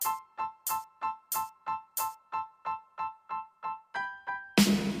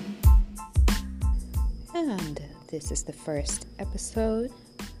And this is the first episode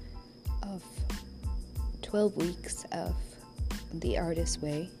of 12 weeks of The Artist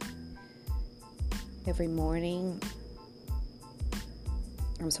Way. Every morning,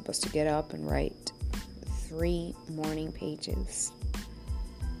 I'm supposed to get up and write 3 morning pages.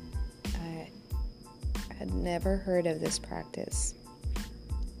 I had never heard of this practice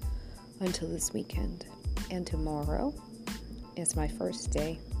until this weekend, and tomorrow is my first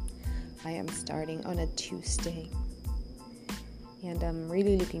day. I am starting on a Tuesday, and I'm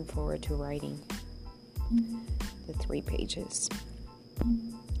really looking forward to writing the 3 pages.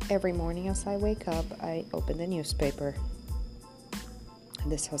 Every morning as I wake up, I open the newspaper.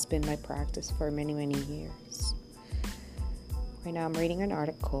 This has been my practice for many, many years. Right now I'm reading an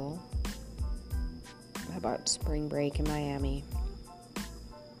article about spring break in Miami,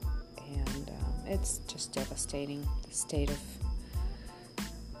 and it's just devastating, the state of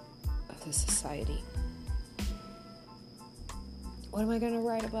the society. What am I going to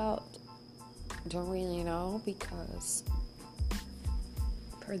write about? Don't really know, because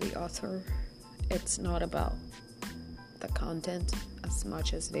per the author, it's not about the content as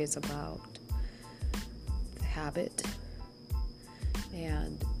much as it is about the habit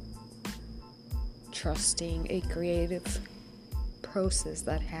and trusting a creative process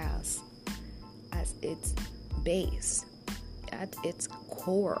that has as its base, at its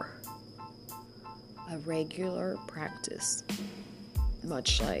core, a regular practice,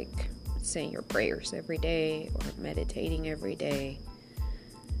 much like saying your prayers every day or meditating every day.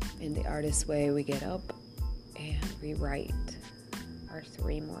 In The Artist Way, we get up and we write our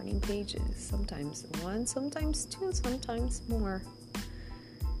 3 morning pages, sometimes 1, sometimes 2, sometimes more.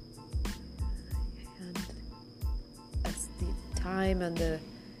 And as the time and the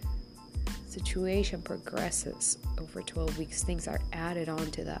situation progresses over 12 weeks, things are added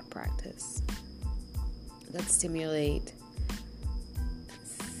on to that practice that stimulate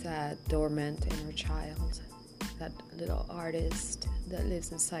that dormant inner child, that little artist that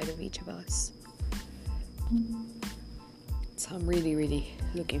lives inside of each of us. So I'm really, really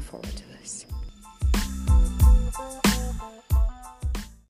looking forward to this.